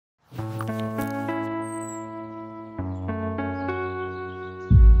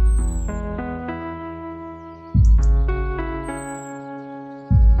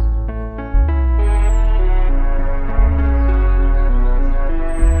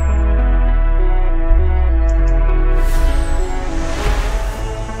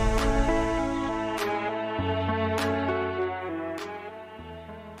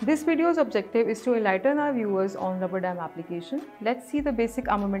This video's objective is to enlighten our viewers on rubber dam application. Let's see the basic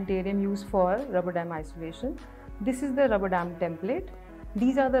armamentarium used for rubber dam isolation. This is the rubber dam template.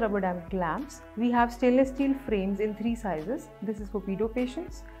 These are the rubber dam clamps. We have stainless steel frames in 3 sizes. This is for pedo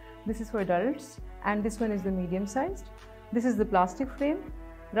patients, this is for adults, and this one is the medium sized. This is the plastic frame,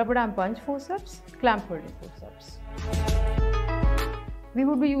 rubber dam punch forceps, clamp holding forceps. We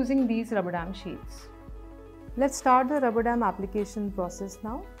would be using these rubber dam sheets. Let's start the rubber dam application process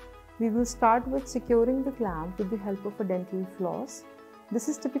now. We will start with securing the clamp with the help of a dental floss. This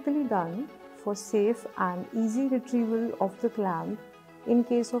is typically done for safe and easy retrieval of the clamp in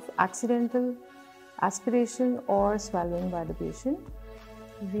case of accidental aspiration or swallowing by the patient.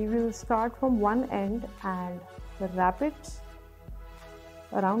 We will start from one end and wrap it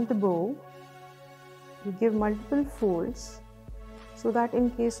around the bow. We give multiple folds so that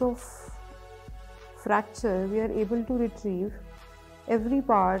in case of fracture, we are able to retrieve every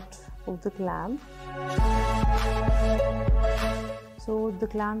part of the clamp. So the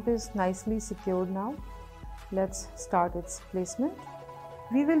clamp is nicely secured now. Let's start its placement.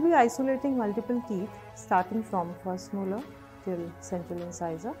 We will be isolating multiple teeth starting from first molar till central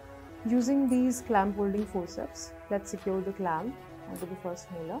incisor. Using these clamp holding forceps, let's secure the clamp onto the first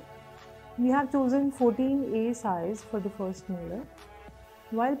molar. We have chosen 14A size for the first molar.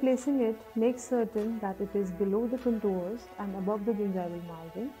 While placing it, make certain that it is below the contours and above the gingival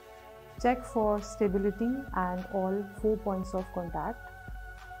margin. Check for stability and all 4 points of contact.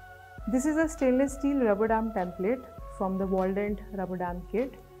 This is a stainless steel rubber dam template from the Waldent rubber dam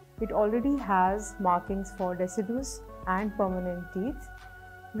kit. It already has markings for deciduous and permanent teeth.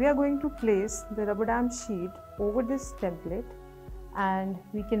 We are going to place the rubber dam sheet over this template and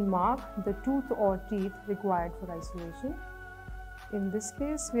we can mark the tooth or teeth required for isolation. In this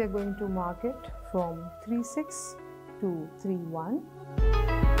case, we are going to mark it from 3.6 to 3.1.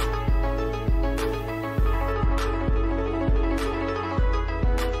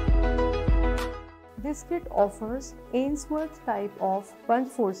 This kit offers Ainsworth type of punch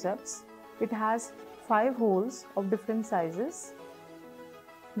forceps. It has 5 holes of different sizes.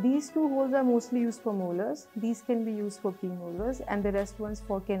 These 2 holes are mostly used for molars. These can be used for premolars and the rest ones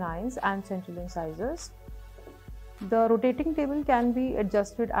for canines and central incisors. The rotating table can be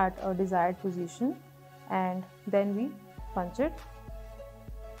adjusted at a desired position and then we punch it.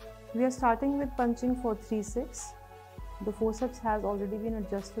 We are starting with punching for 3.6. The forceps has already been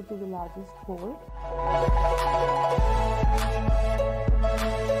adjusted to the largest hole.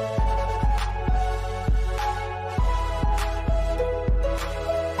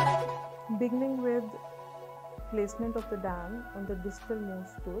 Beginning with placement of the dam on the distal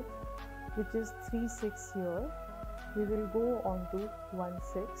most tooth, which is 3.6 here. We will go on to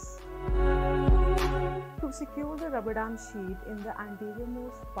 1.6. To secure the rubber dam sheet in the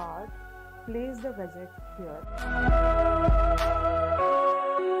anteriormost part, place the veject here.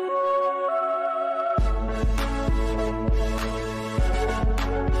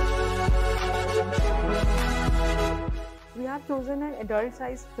 We have chosen an adult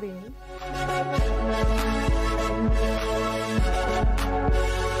size frame.